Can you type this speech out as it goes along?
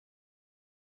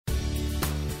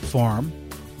Farm,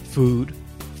 food,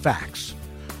 facts,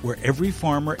 where every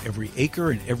farmer, every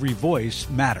acre, and every voice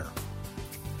matter.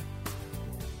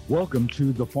 Welcome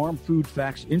to the Farm Food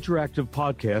Facts Interactive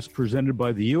Podcast presented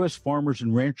by the U.S. Farmers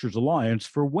and Ranchers Alliance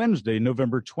for Wednesday,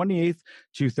 November 28th,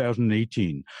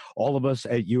 2018. All of us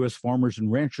at U.S. Farmers and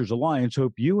Ranchers Alliance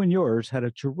hope you and yours had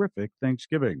a terrific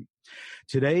Thanksgiving.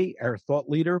 Today, our thought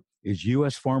leader is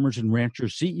U.S. Farmers and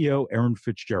Ranchers CEO Erin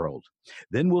Fitzgerald.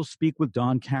 Then we'll speak with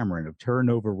Don Cameron of Terra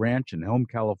Nova Ranch in Helm,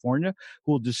 California,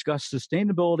 who will discuss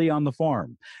sustainability on the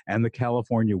farm and the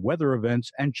California weather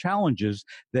events and challenges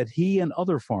that he and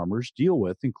other farmers deal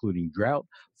with, including drought,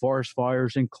 forest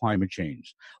fires, and climate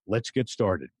change. Let's get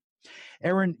started.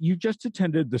 Erin, you just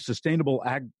attended the Sustainable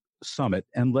Ag Summit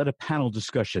and led a panel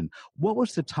discussion. What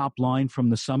was the top line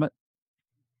from the summit?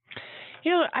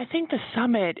 I think the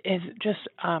summit is just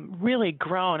really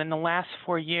grown in the last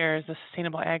 4 years, the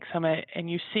Sustainable Ag Summit, and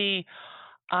you see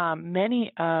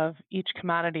many of each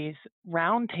commodity's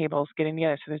roundtables getting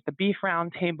together. So there's the beef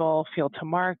roundtable, field to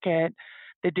market,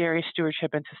 the dairy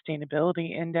stewardship and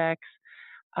sustainability index,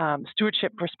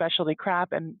 stewardship for specialty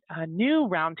crop, and a new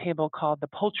roundtable called the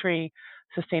poultry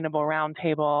sustainable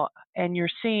roundtable. And you're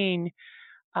seeing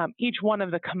each one of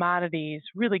the commodities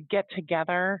really get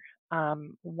together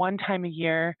one time a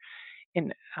year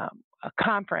in a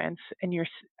conference, and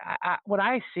what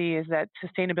I see is that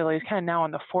sustainability is kind of now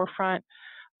on the forefront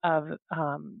of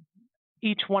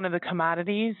each one of the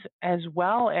commodities, as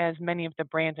well as many of the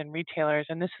brands and retailers.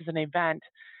 And this is an event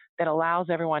that allows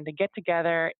everyone to get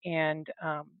together and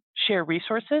share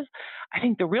resources. I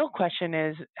think the real question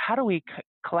is, how do we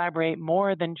collaborate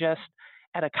more than just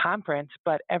at a conference,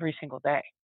 but every single day?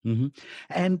 Mm-hmm.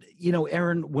 And,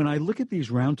 Erin, when I look at these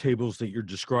roundtables that you're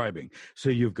describing,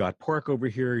 so you've got pork over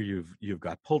here, you've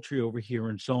got poultry over here,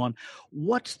 and so on.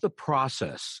 What's the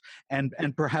process? And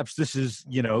perhaps this is,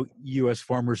 U.S.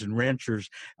 Farmers and Ranchers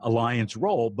Alliance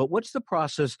role, but what's the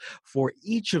process for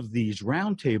each of these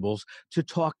roundtables to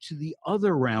talk to the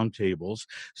other roundtables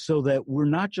so that we're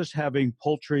not just having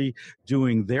poultry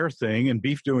doing their thing and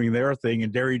beef doing their thing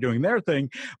and dairy doing their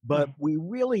thing, but we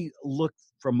really look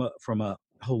from a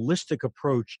holistic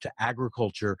approach to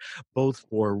agriculture, both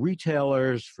for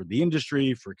retailers, for the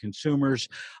industry, for consumers.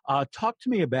 Talk to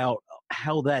me about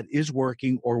how that is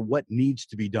working or what needs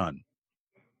to be done.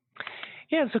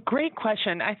 Yeah, it's a great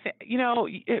question.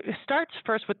 It starts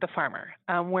first with the farmer,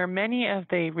 where many of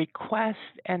the requests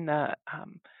and the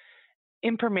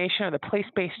information or the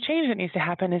place-based change that needs to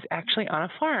happen is actually on a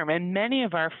farm. And many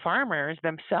of our farmers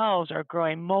themselves are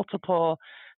growing multiple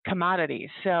commodities.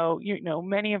 So,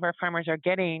 many of our farmers are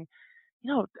getting,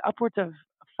 upwards of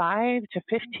 5 to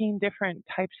 15 different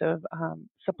types of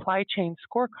supply chain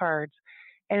scorecards.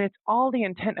 And it's all the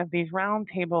intent of these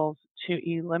roundtables to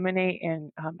eliminate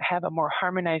and have a more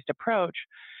harmonized approach.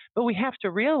 But we have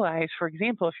to realize, for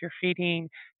example, if you're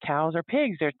feeding cows or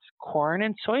pigs, there's corn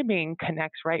and soybean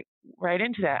connects right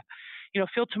into that.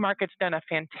 Field to Market's done a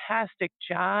fantastic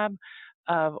job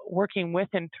of working with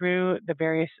and through the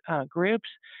various groups,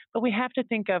 but we have to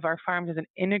think of our farms as an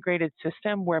integrated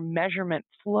system where measurement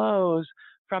flows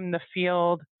from the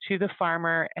field to the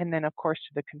farmer and then, of course,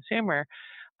 to the consumer.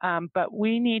 But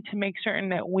we need to make certain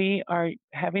that we are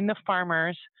having the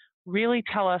farmers really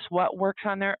tell us what works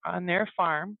on their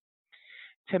farm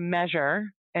to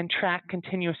measure and track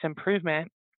continuous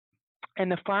improvement. And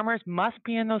the farmers must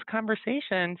be in those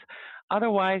conversations.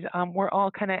 Otherwise, we're all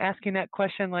kind of asking that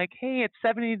question like, hey, it's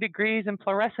 70 degrees and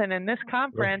fluorescent in this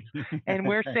conference, and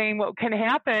we're saying what can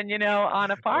happen,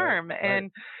 on a farm. Right.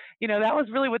 And, that was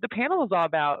really what the panel was all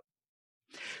about.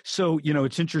 So,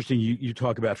 it's interesting. You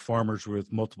talk about farmers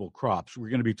with multiple crops. We're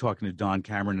going to be talking to Don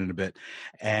Cameron in a bit.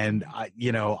 And,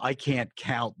 I can't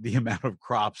count the amount of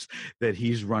crops that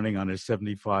he's running on his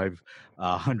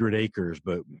 7,500 acres,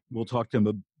 but we'll talk to him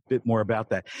a bit more about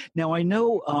that. Now, I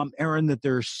know, Erin, that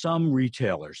there are some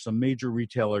major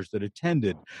retailers that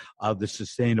attended the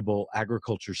Sustainable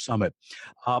Agriculture Summit,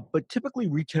 but typically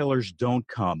retailers don't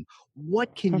come.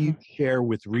 What can you share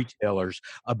with retailers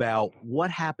about what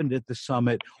happened at the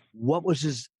summit? What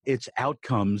was its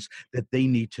outcomes that they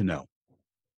need to know?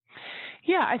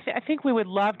 Yeah, I think we would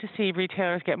love to see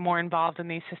retailers get more involved in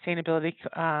these sustainability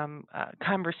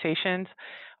conversations.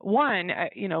 One,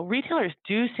 retailers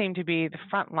do seem to be the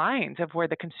front lines of where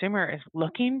the consumer is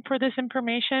looking for this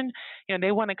information.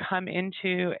 They want to come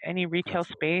into any retail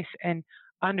space and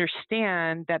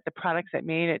understand that the products that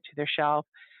made it to their shelf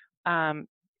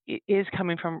is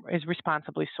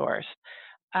responsibly sourced.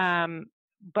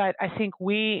 But I think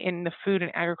we in the food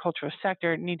and agricultural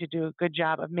sector need to do a good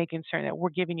job of making certain that we're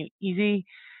giving you easy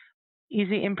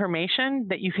information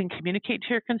that you can communicate to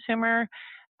your consumer,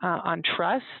 on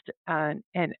trust and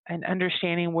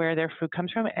understanding where their food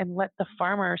comes from, and let the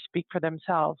farmer speak for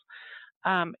themselves.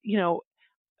 You know,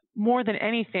 more than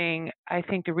anything, I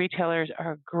think the retailers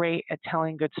are great at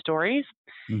telling good stories,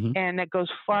 Hmm. and that goes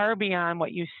far beyond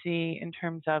what you see in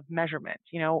terms of measurement.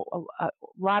 You know, a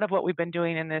lot of what we've been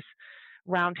doing in this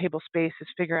roundtable space is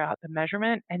figure out the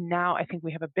measurement, and now I think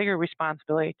we have a bigger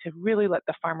responsibility to really let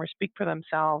the farmers speak for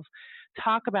themselves,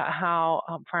 talk about how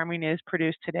farming is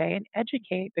produced today, and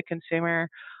educate the consumer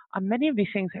on many of these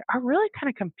things that are really kind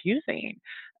of confusing.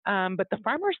 But the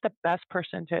farmer is the best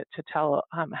person to tell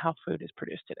how food is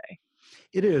produced today.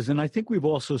 It is. And I think we've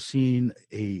also seen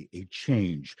a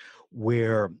change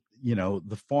where,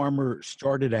 the farmer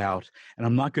started out, and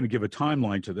I'm not going to give a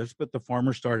timeline to this, but the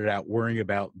farmer started out worrying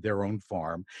about their own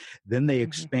farm. Then they Hmm.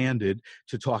 expanded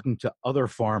to talking to other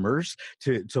farmers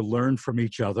to learn from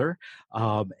each other.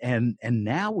 And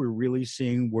now we're really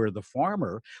seeing where the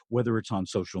farmer, whether it's on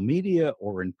social media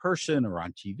or in person or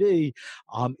on TV,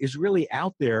 is really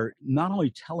out there not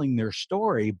only telling their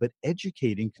story, but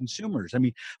educating consumers. I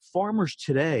mean, farmers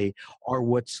today are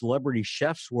what celebrity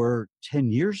chefs were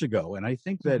 10 years ago. And I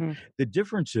think that Hmm. the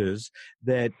difference is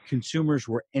that consumers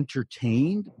were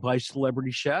entertained by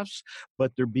celebrity chefs,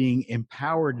 but they're being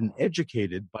empowered and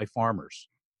educated by farmers.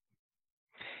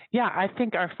 Yeah, I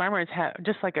think our farmers have,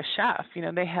 just like a chef,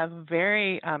 they have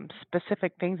very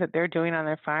specific things that they're doing on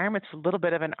their farm. It's a little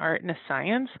bit of an art and a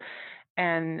science,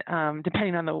 and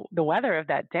depending on the weather of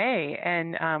that day.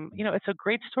 And, it's a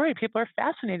great story. People are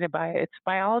fascinated by it. It's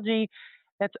biology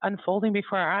that's unfolding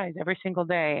before our eyes every single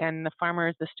day, and the farmer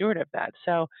is the steward of that.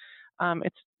 So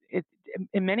it's it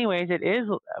in many ways it is.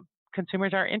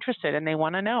 Consumers are interested and they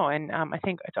want to know, and I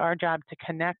think it's our job to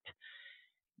connect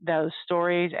those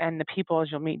stories and the people,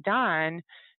 as you'll meet Don,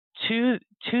 to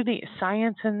the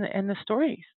science and the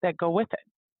stories that go with it.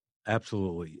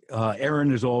 Absolutely.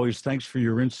 Aaron, as always, thanks for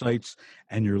your insights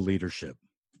and your leadership.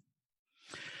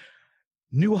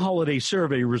 New holiday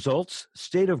survey results,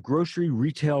 State of Grocery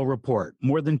Retail Report.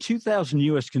 More than 2,000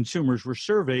 U.S. consumers were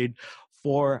surveyed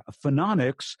for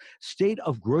Phonomics State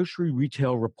of Grocery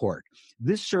Retail Report.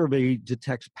 This survey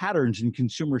detects patterns in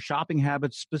consumer shopping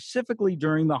habits, specifically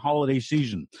during the holiday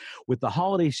season. With the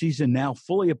holiday season now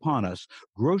fully upon us,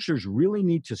 grocers really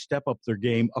need to step up their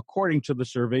game according to the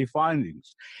survey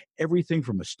findings. Everything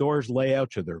from a store's layout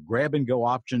to their grab-and-go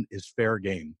option is fair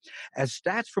game. As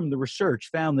stats from the research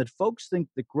found that folks think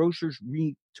that grocers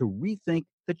need to rethink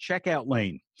the checkout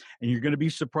lane. And you're going to be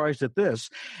surprised at this.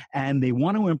 And they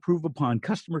want to improve upon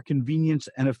customer convenience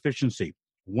and efficiency.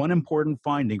 One important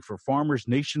finding for farmers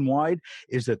nationwide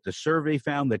is that the survey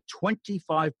found that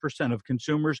 25% of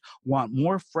consumers want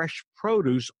more fresh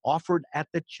produce offered at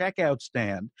the checkout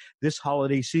stand this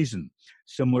holiday season,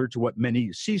 similar to what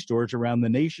many C-stores around the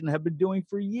nation have been doing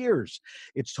for years.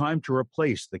 It's time to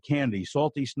replace the candy,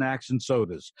 salty snacks, and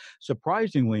sodas.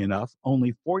 Surprisingly enough,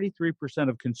 only 43%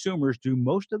 of consumers do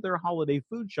most of their holiday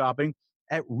food shopping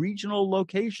at regional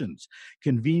locations.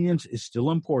 Convenience is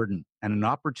still important and an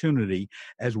opportunity,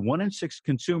 as 1 in 6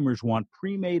 consumers want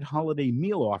pre-made holiday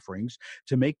meal offerings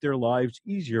to make their lives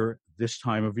easier this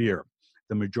time of year.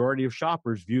 The majority of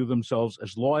shoppers view themselves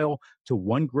as loyal to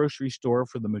one grocery store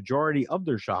for the majority of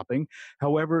their shopping.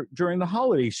 However, during the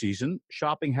holiday season,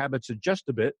 shopping habits adjust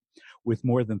a bit, with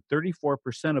more than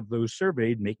 34% of those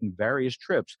surveyed making various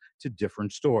trips to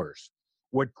different stores.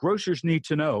 What grocers need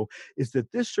to know is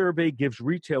that this survey gives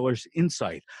retailers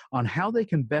insight on how they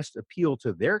can best appeal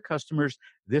to their customers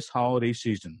this holiday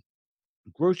season.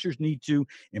 Grocers need to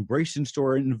embrace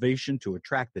in-store innovation to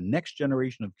attract the next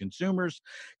generation of consumers,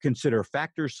 consider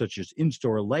factors such as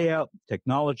in-store layout,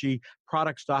 technology,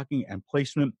 product stocking, and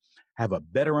placement, have a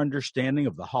better understanding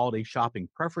of the holiday shopping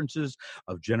preferences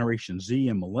of Generation Z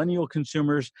and millennial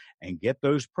consumers, and get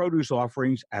those produce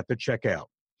offerings at the checkout.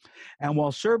 And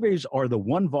while surveys are the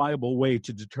one viable way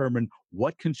to determine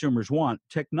what consumers want,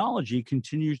 technology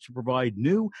continues to provide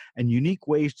new and unique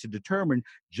ways to determine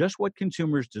just what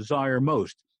consumers desire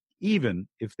most, even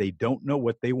if they don't know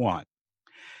what they want.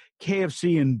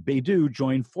 KFC and Baidu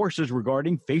joined forces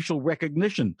regarding facial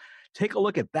recognition. Take a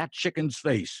look at that chicken's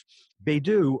face.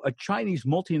 Baidu, a Chinese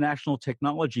multinational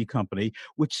technology company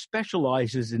which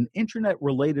specializes in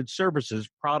internet-related services,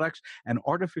 products, and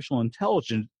artificial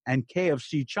intelligence, and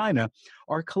KFC China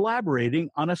are collaborating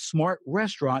on a smart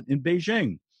restaurant in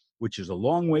Beijing, which is a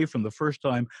long way from the first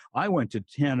time I went to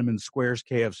Tiananmen Square's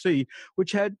KFC,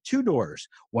 which had 2 doors,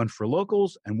 one for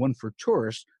locals and one for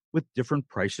tourists, with different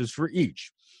prices for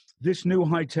each. This new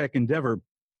high-tech endeavor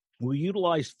will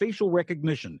utilize facial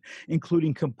recognition,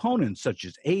 including components such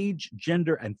as age,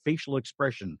 gender, and facial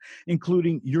expression,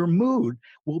 including your mood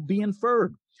will be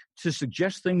inferred. to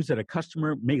suggest things that a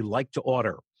customer may like to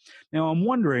order. Now, I'm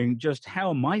wondering just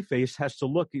how my face has to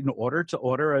look in order to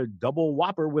order a double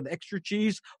Whopper with extra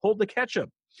cheese, hold the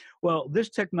ketchup. Well, this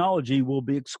technology will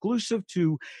be exclusive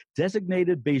to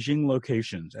designated Beijing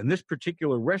locations, and this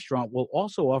particular restaurant will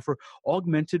also offer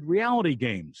augmented reality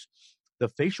games. The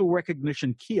facial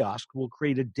recognition kiosk will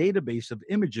create a database of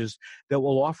images that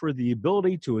will offer the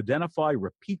ability to identify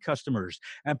repeat customers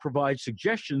and provide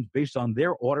suggestions based on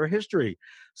their order history.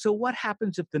 So, what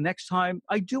happens if the next time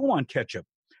I do want ketchup?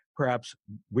 Perhaps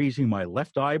raising my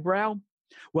left eyebrow?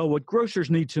 Well, what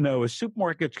grocers need to know is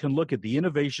supermarkets can look at the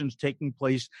innovations taking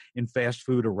place in fast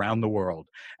food around the world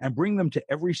and bring them to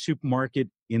every supermarket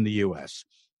in the U.S.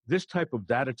 This type of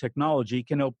data technology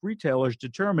can help retailers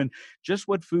determine just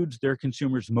what foods their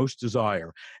consumers most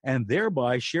desire and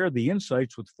thereby share the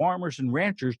insights with farmers and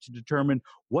ranchers to determine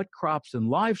what crops and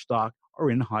livestock are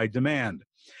in high demand.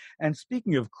 And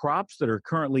speaking of crops that are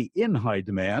currently in high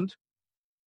demand,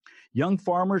 young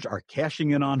farmers are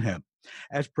cashing in on hemp.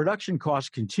 As production costs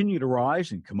continue to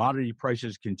rise and commodity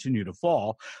prices continue to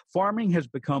fall, farming has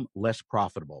become less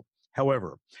profitable.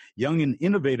 However, young and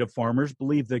innovative farmers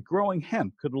believe that growing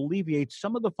hemp could alleviate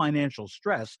some of the financial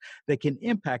stress that can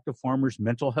impact a farmer's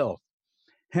mental health.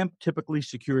 Hemp typically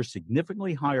secures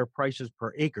significantly higher prices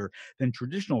per acre than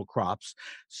traditional crops,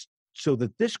 so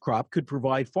that this crop could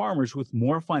provide farmers with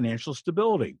more financial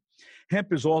stability.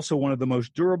 Hemp is also one of the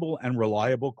most durable and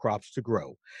reliable crops to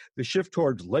grow. The shift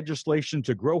towards legislation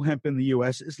to grow hemp in the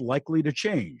U.S. is likely to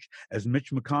change, as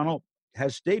Mitch McConnell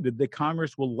has stated that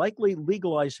Congress will likely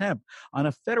legalize hemp on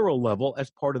a federal level as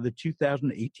part of the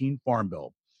 2018 Farm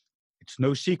Bill. It's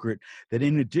no secret that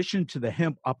in addition to the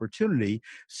hemp opportunity,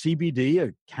 CBD,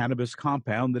 a cannabis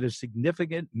compound that has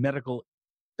significant medical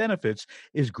benefits,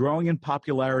 is growing in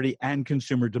popularity and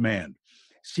consumer demand.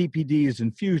 CBD is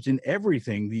infused in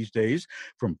everything these days,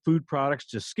 from food products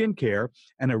to skincare,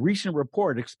 and a recent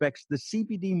report expects the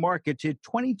CBD market to hit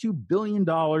 $22 billion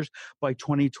by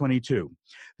 2022.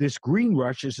 This green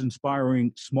rush is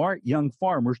inspiring smart young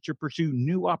farmers to pursue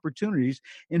new opportunities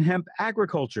in hemp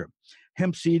agriculture.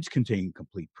 Hemp seeds contain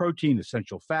complete protein,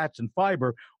 essential fats, and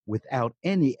fiber without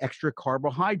any extra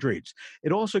carbohydrates.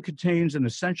 It also contains an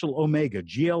essential omega,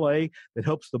 GLA, that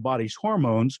helps the body's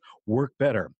hormones work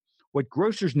better. What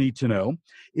grocers need to know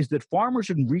is that farmers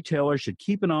and retailers should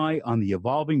keep an eye on the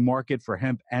evolving market for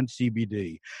hemp and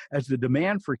CBD, as the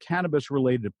demand for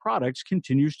cannabis-related products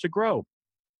continues to grow.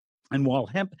 And while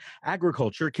hemp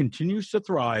agriculture continues to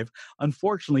thrive,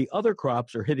 unfortunately, other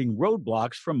crops are hitting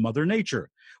roadblocks from Mother Nature,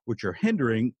 which are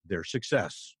hindering their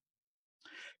success.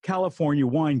 California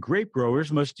wine grape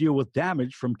growers must deal with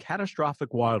damage from catastrophic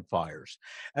wildfires.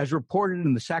 As reported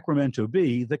in the Sacramento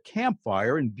Bee, the Camp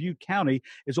Fire in Butte County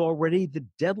is already the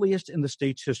deadliest in the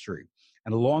state's history.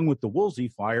 And along with the Woolsey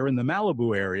Fire in the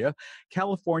Malibu area,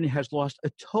 California has lost a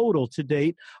total to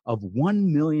date of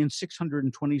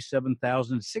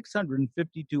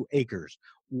 1,627,652 acres.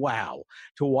 Wow,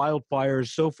 to wildfires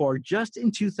so far just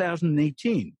in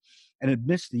 2018. And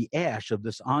amidst the ash of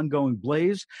this ongoing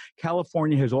blaze,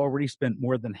 California has already spent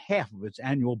more than half of its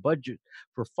annual budget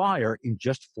for fire in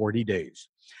just 40 days.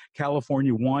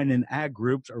 California wine and ag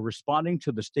groups are responding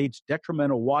to the state's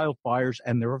detrimental wildfires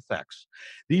and their effects.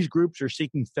 These groups are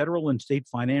seeking federal and state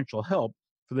financial help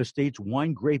for the state's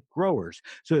wine grape growers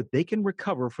so that they can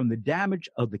recover from the damage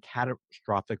of the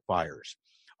catastrophic fires.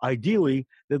 Ideally,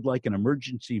 they'd like an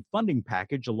emergency funding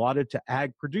package allotted to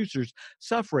ag producers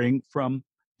suffering from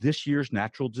this year's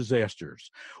natural disasters.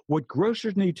 What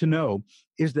grocers need to know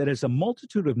is that as a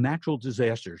multitude of natural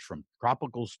disasters, from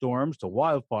tropical storms to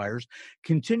wildfires,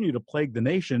 continue to plague the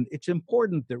nation, it's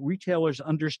important that retailers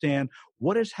understand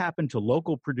what has happened to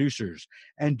local producers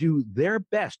and do their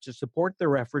best to support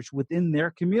their efforts within their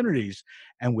communities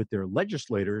and with their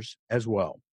legislators as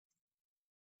well.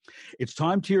 It's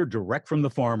time to hear direct from the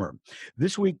farmer.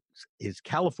 This week is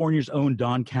California's own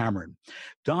Don Cameron.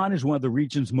 Don is one of the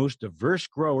region's most diverse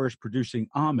growers, producing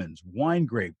almonds, wine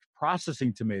grapes,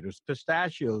 processing tomatoes,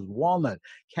 pistachios, walnut,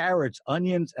 carrots,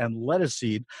 onions, and lettuce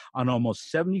seed on almost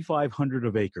 7,500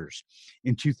 of acres.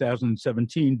 In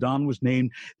 2017, Don was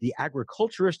named the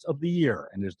Agriculturist of the Year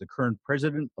and is the current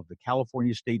president of the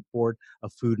California State Board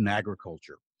of Food and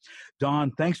Agriculture.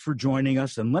 Don, thanks for joining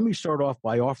us. And let me start off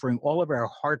by offering all of our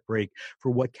heartbreak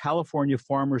for what California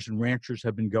farmers and ranchers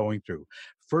have been going through.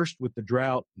 First with the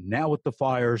drought, now with the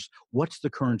fires. What's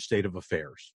the current state of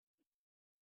affairs?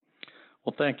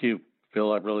 Well, thank you,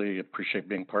 Phil. I really appreciate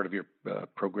being part of your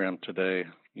program today.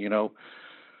 You know,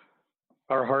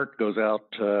 our heart goes out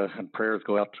and prayers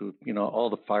go out to,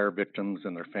 all the fire victims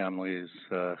and their families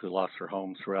who lost their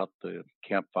homes throughout the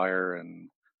Camp Fire and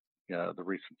the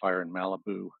recent fire in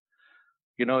Malibu.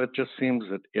 It just seems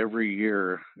that every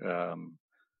year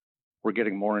we're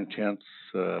getting more intense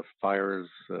fires.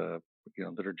 That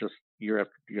are just year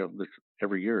after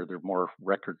every year they're more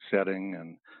record-setting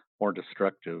and more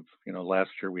destructive.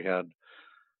 Last year we had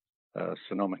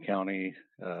Sonoma County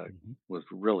was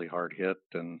really hard hit,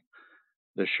 and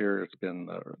this year it's been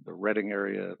the Redding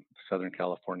area, Southern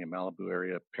California, Malibu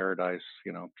area, Paradise.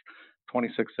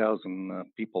 26,000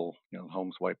 people,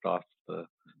 homes wiped off the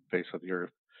face of the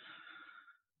earth.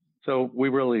 So we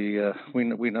really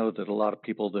we know that a lot of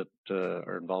people that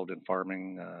are involved in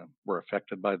farming were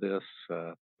affected by this,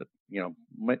 but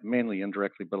mainly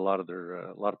indirectly. But a lot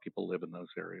of people live in those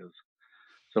areas.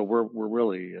 So we're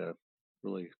really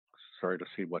really sorry to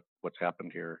see what's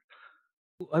happened here.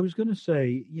 I was going to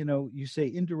say, you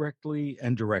say indirectly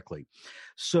and directly.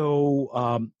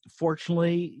 So,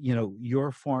 fortunately,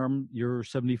 your farm, your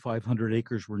 7,500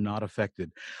 acres were not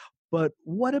affected. But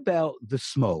what about the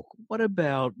smoke? What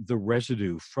about the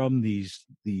residue from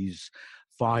these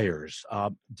fires?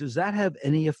 Does that have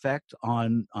any effect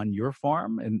on your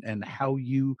farm and how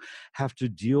you have to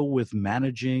deal with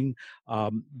managing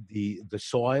the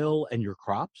soil and your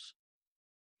crops?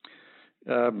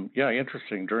 Yeah,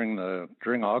 interesting.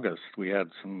 During August, we had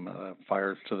some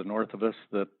fires to the north of us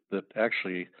that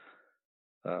actually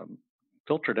um,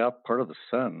 filtered out part of the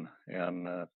sun,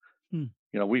 and Hmm.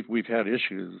 we've had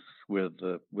issues with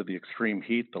the extreme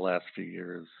heat the last few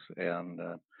years, and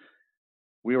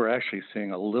we were actually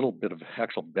seeing a little bit of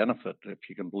actual benefit, if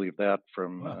you can believe that,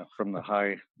 Wow. from the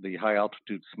high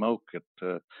altitude smoke.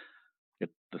 The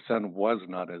sun was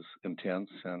not as intense,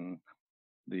 and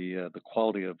the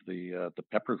quality of the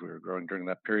peppers we were growing during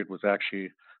that period was actually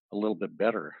a little bit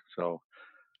better. So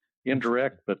Interesting.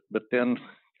 indirect, but then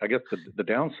I guess the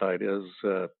downside is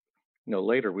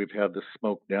later we've had this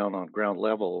smoke down on ground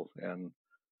level, and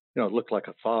it looked like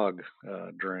a fog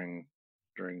during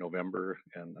November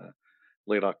and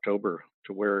late October,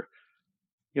 to where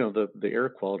the air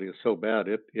quality is so bad,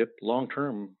 it long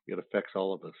term it affects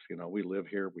all of us. We live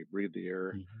here, we breathe the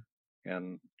air, Mhm.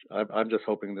 and I'm just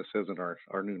hoping this isn't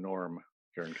our new norm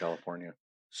here in California.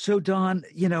 So, Don,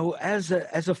 as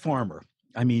a farmer,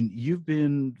 I mean, you've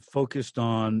been focused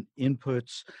on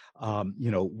inputs,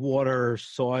 water,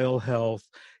 soil health,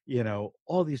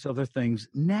 all these other things.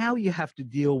 Now you have to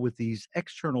deal with these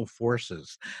external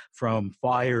forces from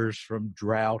fires, from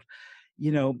drought.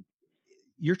 You know,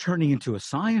 you're turning into a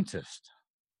scientist.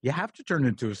 You have to turn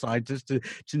into a scientist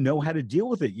to know how to deal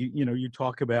with it. You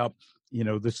talk about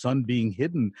the sun being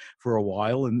hidden for a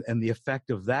while and the effect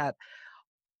of that.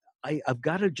 I've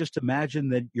got to just imagine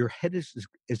that your head is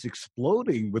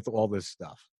exploding with all this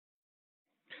stuff.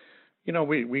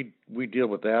 We deal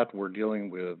with that. We're dealing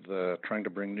with trying to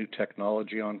bring new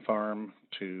technology on farm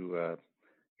to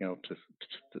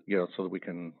so that we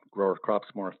can grow our crops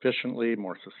more efficiently,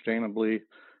 more sustainably,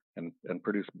 and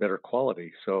produce better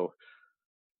quality. So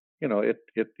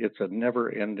it's a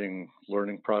never-ending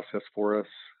learning process for us.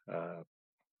 Uh,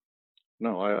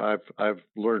 no, I've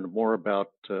learned more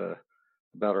about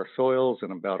our soils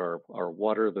and about our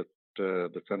water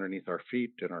that's underneath our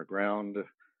feet and our ground,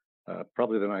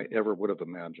 probably than I ever would have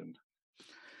imagined.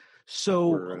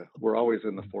 So, We're always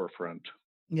in the forefront.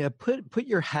 yeah, put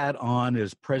your hat on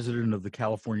as president of the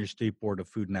California State Board of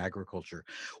Food and Agriculture.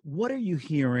 What are you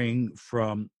hearing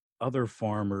from other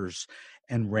farmers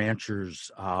and ranchers?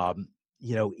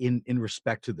 In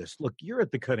respect to this, look, you're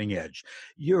at the cutting edge.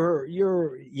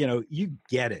 You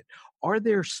get it. Are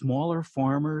there smaller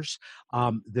farmers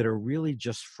that are really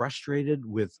just frustrated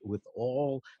with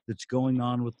all that's going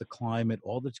on with the climate,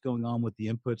 all that's going on with the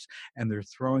inputs, and they're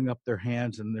throwing up their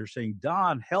hands and they're saying,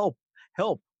 "Don, help,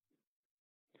 help."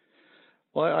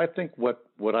 Well, I think what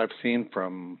I've seen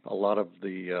from a lot of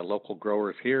the local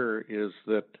growers here is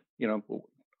that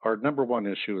our number one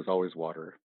issue is always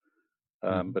water,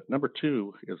 Mhm. but number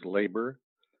two is labor,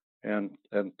 and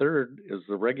third is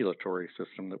the regulatory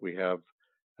system that we have.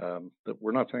 That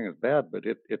we're not saying is bad, but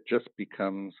it just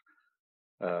becomes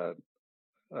uh,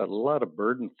 a lot of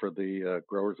burden for the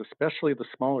growers, especially the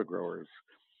smaller growers.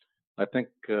 I think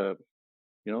there's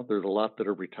a lot that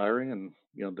are retiring, and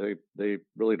they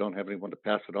really don't have anyone to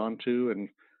pass it on to. And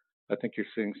I think you're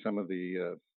seeing some of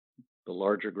the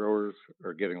larger growers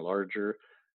are getting larger.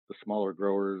 The smaller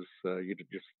growers,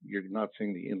 you're not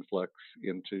seeing the influx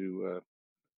into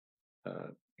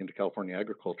California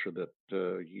agriculture that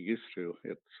you used to.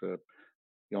 It's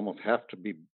you almost have to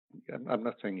be. I'm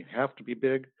not saying you have to be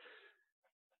big,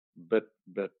 but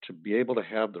to be able to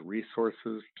have the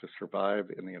resources to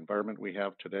survive in the environment we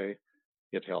have today,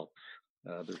 it helps.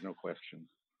 There's no question.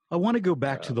 I want to go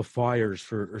back to the fires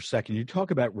for a second. You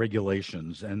talk about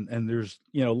regulations, and there's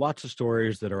lots of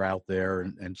stories that are out there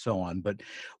and so on. But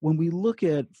when we look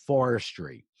at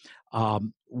forestry,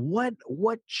 what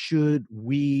should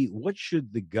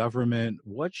the government,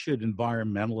 what should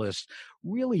environmentalists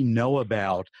really know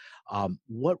about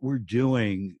what we're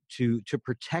doing to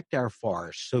protect our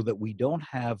forests so that we don't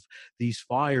have these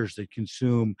fires that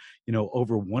consume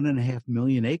over 1.5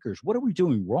 million acres? What are we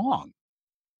doing wrong,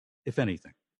 if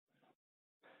anything?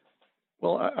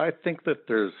 Well, I think that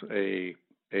there's a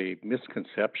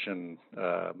misconception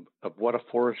of what a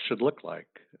forest should look like.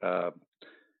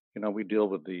 We deal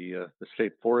with the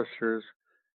state foresters,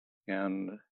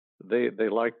 and they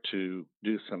like to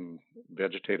do some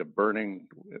vegetative burning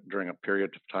during a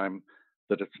period of time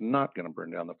that it's not going to burn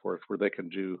down the forest, where they can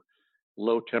do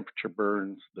low temperature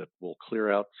burns that will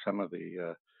clear out some of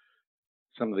the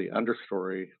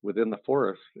understory within the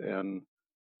forest. And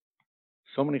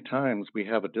so many times we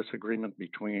have a disagreement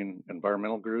between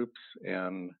environmental groups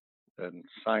and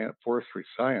science, forestry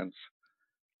science,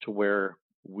 to where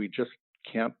we just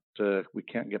can't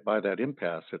get by that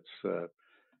impasse.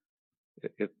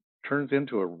 It turns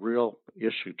into a real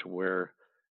issue to where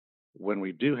when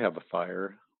we do have a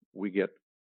fire, we get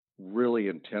really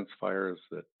intense fires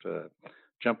that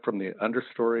jump from the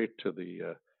understory to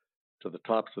the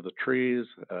tops of the trees,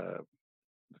 the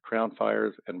crown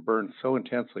fires, and burn so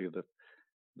intensely that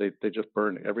they just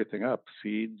burn everything up,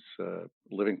 seeds,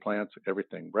 living plants,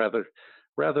 everything.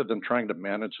 Rather than trying to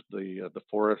manage the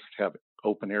forest, have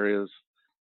open areas,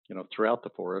 throughout the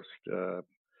forest.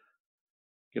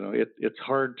 It's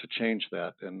hard to change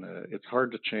that, and it's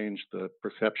hard to change the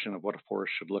perception of what a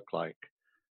forest should look like.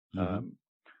 Mm-hmm.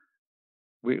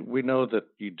 We know that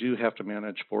you do have to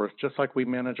manage forests just like we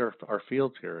manage our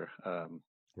fields here.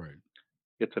 Right.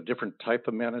 It's a different type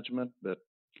of management, but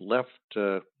left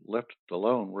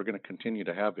alone, we're going to continue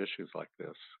to have issues like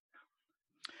this.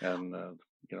 And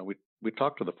we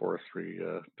talk to the forestry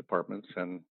departments,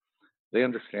 and they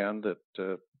understand that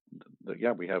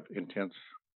we have intense,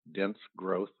 dense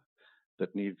growth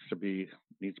that needs to be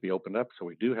opened up. So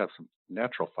we do have some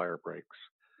natural fire breaks,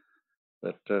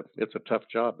 but it's a tough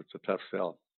job. It's a tough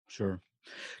sell. Sure.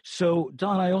 So,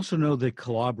 Don, I also know that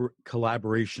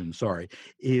collaboration,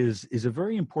 is a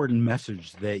very important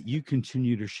message that you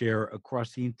continue to share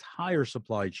across the entire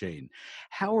supply chain.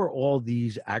 How are all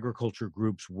these agriculture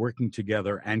groups working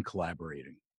together and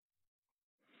collaborating?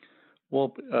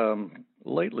 Well,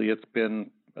 lately it's been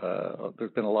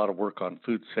there's been a lot of work on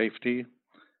food safety.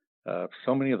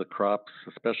 So many of the crops,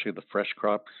 especially the fresh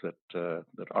crops that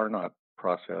are not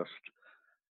processed,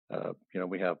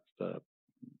 we have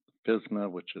FSMA,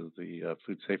 which is the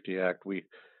Food Safety Act. We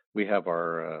have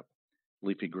our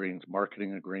Leafy Greens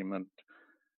Marketing Agreement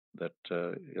that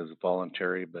is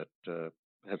voluntary, but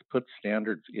has put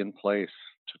standards in place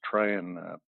to try and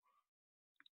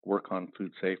work on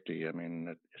food safety. I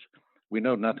mean, we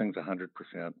know nothing's 100%,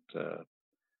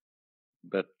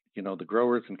 but the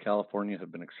growers in California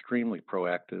have been extremely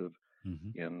proactive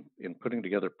mm-hmm. in putting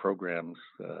together programs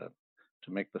to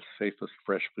make the safest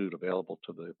fresh food available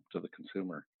to the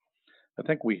consumer. I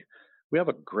think we have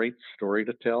a great story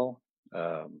to tell,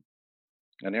 and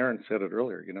Aaron said it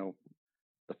earlier.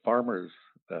 The farmers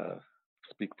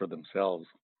speak for themselves.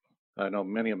 I know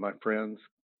many of my friends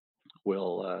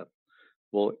will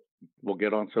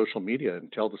get on social media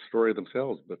and tell the story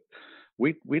themselves, but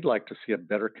we'd like to see a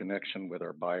better connection with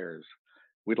our buyers.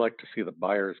 We'd like to see the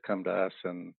buyers come to us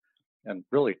and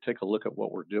really take a look at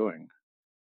what we're doing.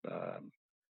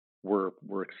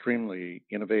 We're extremely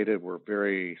innovative. We're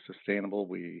very sustainable.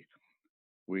 We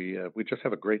just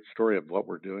have a great story of what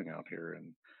we're doing out here,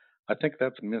 and I think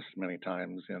that's missed many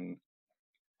times. And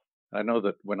I know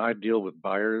that when I deal with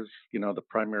buyers, the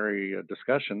primary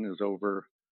discussion is over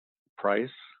price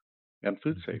and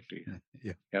food safety.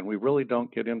 Yeah. And we really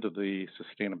don't get into the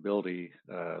sustainability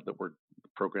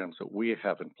programs that we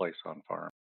have in place on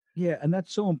farm. Yeah, and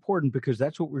that's so important because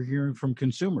that's what we're hearing from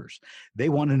consumers. They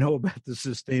want to know about the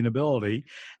sustainability,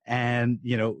 and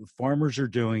farmers are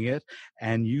doing it,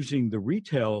 and using the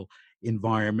retail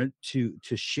environment to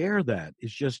share that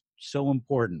is just so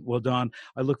important. Well, Don,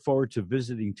 I look forward to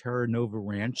visiting Terra Nova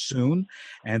Ranch soon,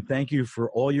 and thank you for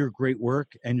all your great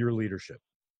work and your leadership.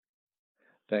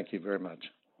 Thank you very much.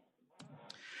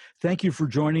 Thank you for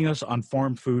joining us on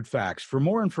Farm Food Facts. For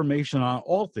more information on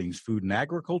all things food and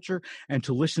agriculture and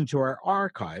to listen to our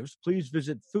archives, please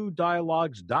visit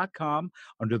fooddialogues.com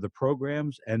under the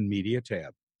Programs and Media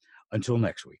tab. Until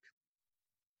next week.